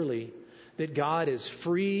clearly that God is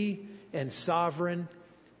free and sovereign,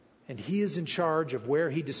 and he is in charge of where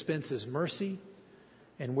he dispenses mercy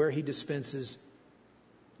and where he dispenses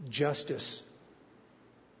justice?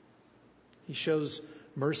 He shows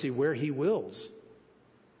mercy where he wills,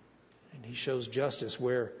 and he shows justice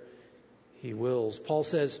where he wills. Paul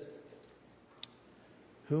says,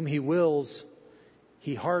 whom he wills,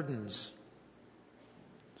 he hardens.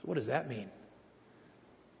 So what does that mean?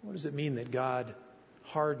 What does it mean that God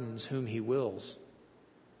hardens whom he wills.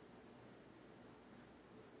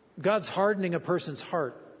 God's hardening a person's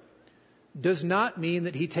heart does not mean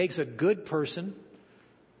that he takes a good person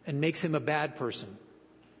and makes him a bad person.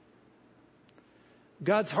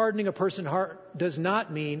 God's hardening a person's heart does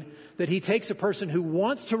not mean that he takes a person who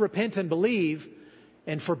wants to repent and believe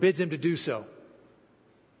and forbids him to do so.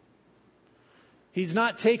 He's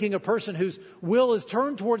not taking a person whose will is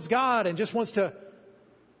turned towards God and just wants to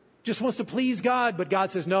please God, but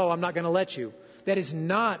God says, no, I'm not going to let you. That is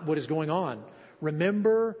not what is going on.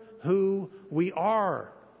 Remember who we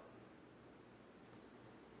are.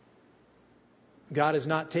 God is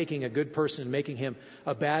not taking a good person and making him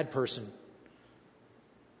a bad person.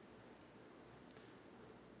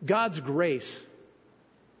 God's grace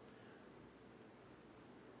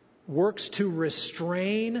works to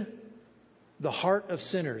restrain the heart of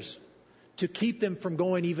sinners, to keep them from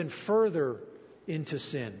going even further into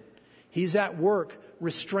sin. He's at work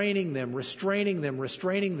restraining them.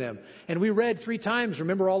 And we read 3 times,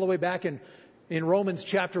 remember all the way back in Romans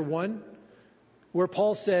chapter 1, where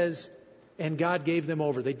Paul says, and God gave them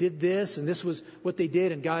over. They did this, and this was what they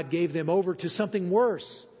did, and God gave them over to something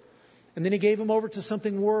worse. And then he gave them over to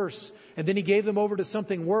something worse. And then he gave them over to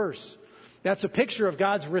something worse. That's a picture of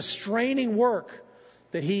God's restraining work,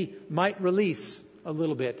 that he might release a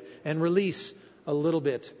little bit and release a little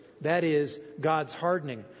bit. That is God's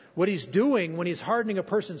hardening. What he's doing when he's hardening a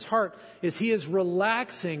person's heart is he is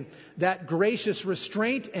relaxing that gracious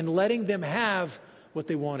restraint and letting them have what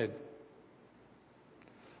they wanted.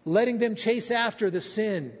 Letting them chase after the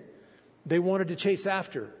sin they wanted to chase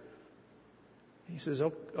after. He says,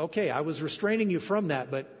 okay, I was restraining you from that,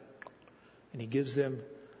 and he gives them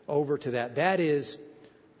over to that. That is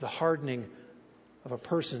the hardening of a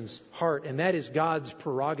person's heart, and that is God's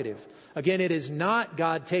prerogative. Again, it is not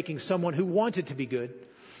God taking someone who wanted to be good,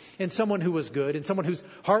 and someone who was good, and someone whose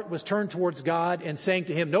heart was turned towards God and saying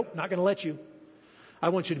to him, nope, not going to let you. I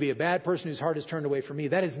want you to be a bad person whose heart is turned away from me.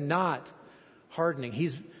 That is not hardening.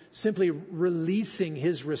 He's simply releasing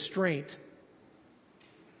his restraint,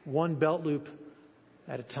 one belt loop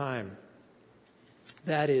at a time.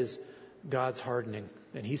 That is God's hardening.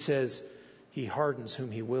 And he says he hardens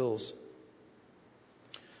whom he wills.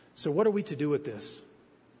 So what are we to do with this?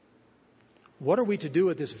 What are we to do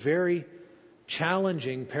with this very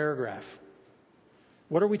challenging paragraph?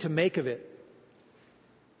 What are we to make of it?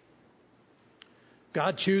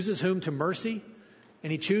 God chooses whom to mercy,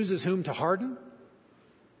 and he chooses whom to harden?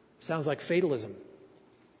 Sounds like fatalism.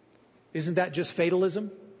 Isn't that just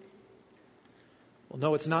fatalism? Well,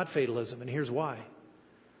 no, it's not fatalism, and here's why.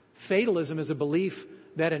 Fatalism is a belief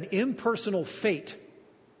that an impersonal fate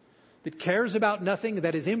that cares about nothing,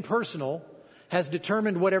 that is impersonal, has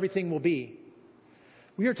determined what everything will be.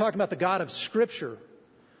 We are talking about the God of Scripture.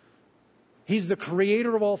 He's the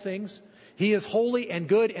creator of all things. He is holy and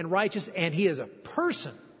good and righteous, and he is a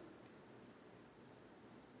person.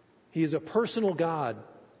 He is a personal God.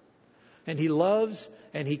 And he loves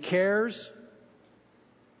and he cares.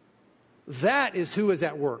 That is who is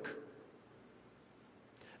at work.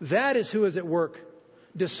 That is who is at work,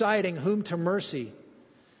 deciding whom to mercy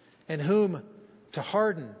and whom to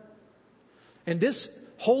harden. And this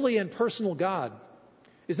holy and personal God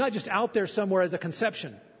is not just out there somewhere as a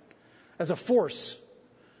conception, as a force,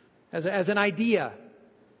 as an idea.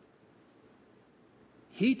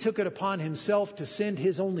 He took it upon himself to send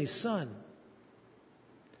his only Son,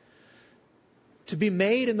 to be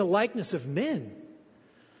made in the likeness of men,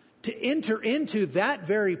 to enter into that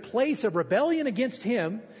very place of rebellion against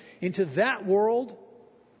him, into that world,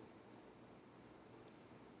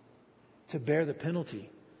 to bear the penalty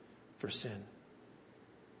for sin.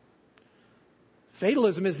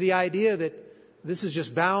 Fatalism is the idea that this is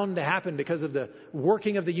just bound to happen because of the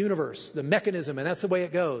working of the universe, the mechanism, and that's the way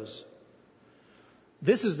it goes.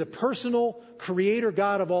 This is the personal creator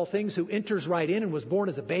God of all things who enters right in and was born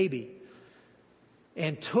as a baby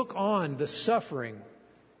and took on the suffering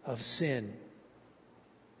of sin.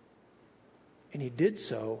 And he did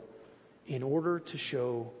so in order to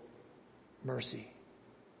show mercy.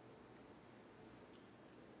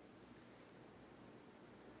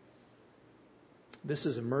 This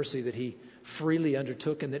is a mercy that he freely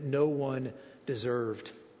undertook and that no one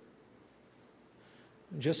deserved.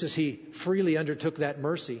 Just as he freely undertook that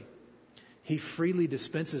mercy, he freely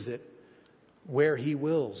dispenses it where he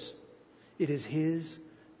wills. It is his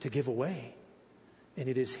to give away. And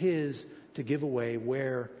it is his to give away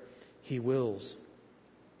where he wills.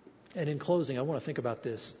 And in closing, I want to think about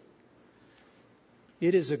this.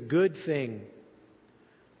 It is a good thing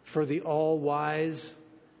for the all-wise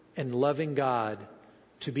and loving God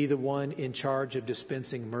to be the one in charge of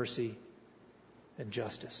dispensing mercy and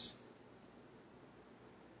justice.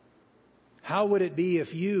 How would it be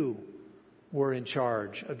if you were in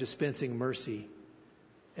charge of dispensing mercy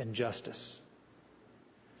and justice?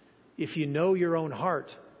 If you know your own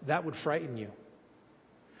heart, that would frighten you.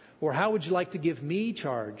 Or how would you like to give me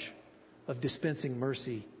charge of dispensing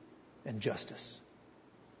mercy and justice?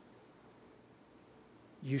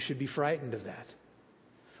 You should be frightened of that.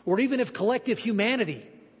 Or even if collective humanity,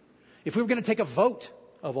 if we were going to take a vote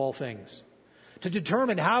of all things to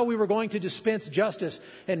determine how we were going to dispense justice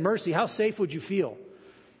and mercy, how safe would you feel?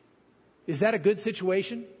 Is that a good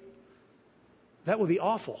situation? That would be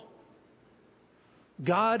awful.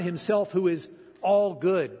 God Himself, who is all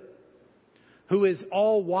good, who is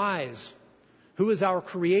all wise, who is our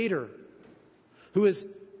Creator, who has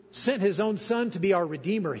sent His own Son to be our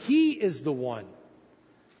Redeemer, He is the one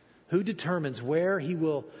who determines where He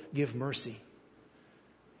will give mercy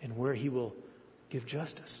and where He will give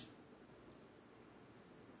justice.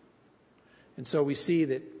 And so we see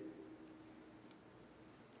that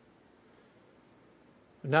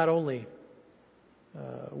not only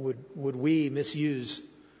would we misuse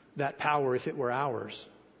that power if it were ours,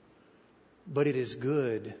 but it is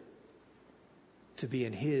good to be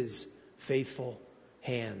in His faithful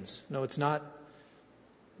hands. No, it's not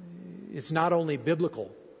only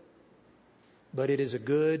biblical, but it is a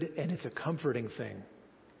good and it's a comforting thing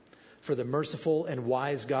for the merciful and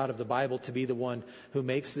wise God of the Bible to be the one who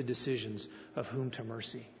makes the decisions of whom to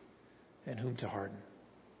mercy and whom to harden.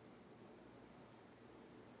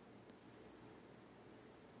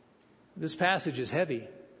 This passage is heavy.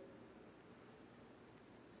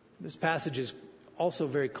 This passage is also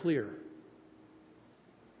very clear.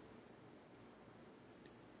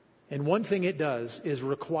 And one thing it does is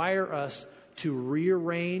require us to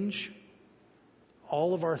rearrange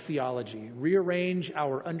all of our theology, rearrange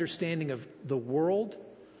our understanding of the world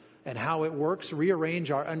and how it works,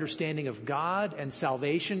 rearrange our understanding of God and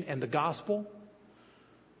salvation and the gospel,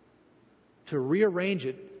 to rearrange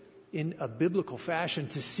it in a biblical fashion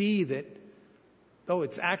to see that, oh,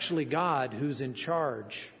 it's actually God who's in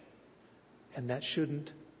charge, and that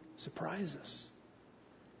shouldn't surprise us.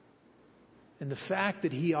 And the fact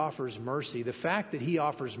that He offers mercy, the fact that He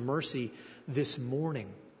offers mercy this morning,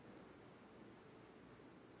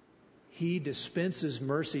 He dispenses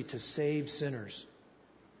mercy to save sinners.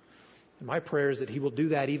 And my prayer is that He will do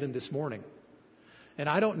that even this morning. And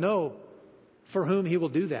I don't know for whom He will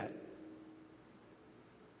do that.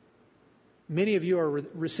 Many of you are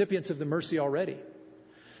recipients of the mercy already.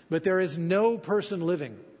 But there is no person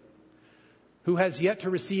living who has yet to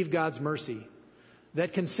receive God's mercy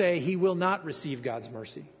that can say he will not receive God's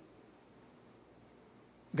mercy.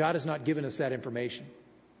 God has not given us that information.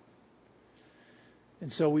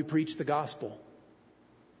 And so we preach the gospel.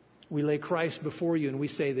 We lay Christ before you and we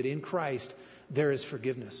say that in Christ there is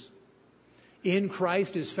forgiveness. In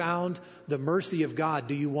Christ is found the mercy of God.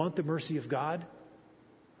 Do you want the mercy of God?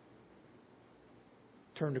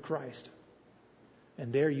 Turn to Christ.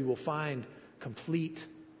 And there you will find complete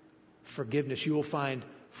forgiveness. You will find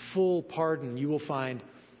full pardon. You will find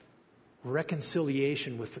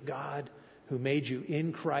reconciliation with the God who made you.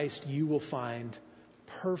 In Christ you will find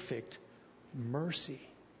perfect mercy.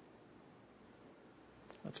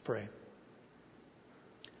 Let's pray.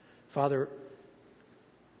 Father,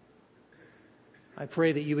 I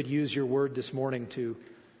pray that you would use your word this morning to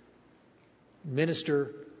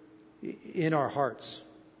minister in our hearts.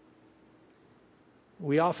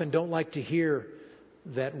 We often don't like to hear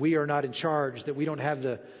that we are not in charge, that we don't have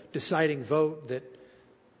the deciding vote,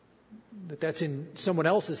 that's in someone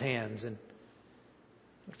else's hands. And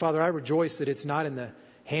Father, I rejoice that it's not in the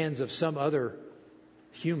hands of some other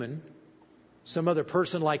human, some other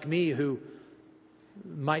person like me who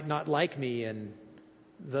might not like me and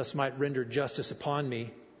thus might render justice upon me,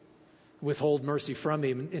 withhold mercy from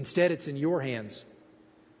me. Instead, it's in your hands.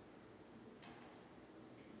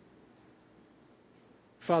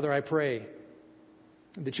 Father, I pray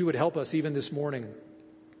that you would help us even this morning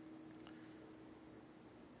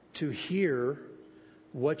to hear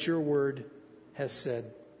what your word has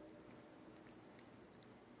said,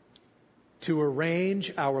 to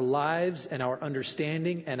arrange our lives and our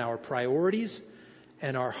understanding and our priorities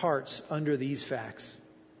and our hearts under these facts.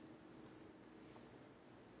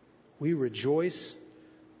 We rejoice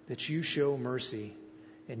that you show mercy,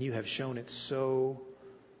 and you have shown it so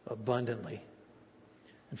abundantly.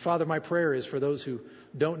 And Father, my prayer is for those who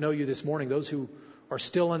don't know you this morning, those who are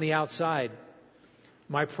still on the outside,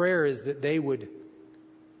 my prayer is that they would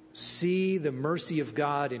see the mercy of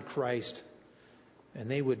God in Christ, and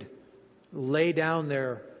they would lay down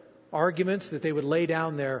their arguments, that they would lay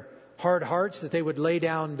down their hard hearts, that they would lay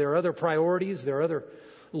down their other priorities, their other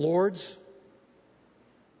lords.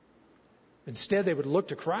 Instead, they would look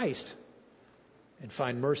to Christ and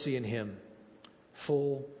find mercy in Him,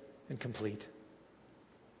 full and complete.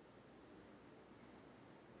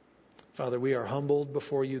 Father, we are humbled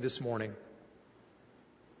before You this morning.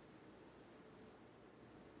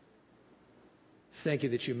 Thank You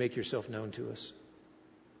that You make Yourself known to us.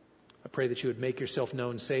 I pray that You would make Yourself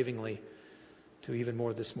known savingly to even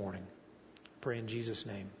more this morning. I pray in Jesus'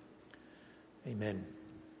 name. Amen.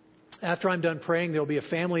 After I'm done praying, there'll be a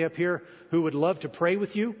family up here who would love to pray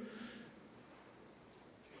with you.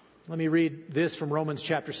 Let me read this from Romans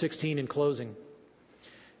chapter 16 in closing.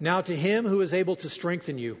 Now to Him who is able to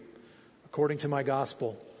strengthen you, according to my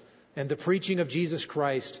gospel, and the preaching of Jesus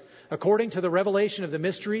Christ, according to the revelation of the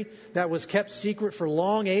mystery that was kept secret for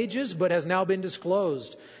long ages, but has now been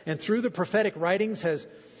disclosed, and through the prophetic writings has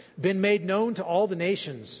been made known to all the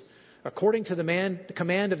nations, according to the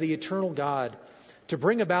command of the eternal God, to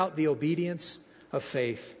bring about the obedience of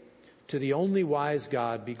faith. To the only wise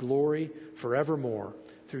God be glory forevermore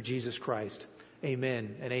through Jesus Christ.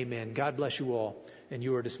 Amen and amen. God bless you all, and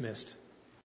you are dismissed.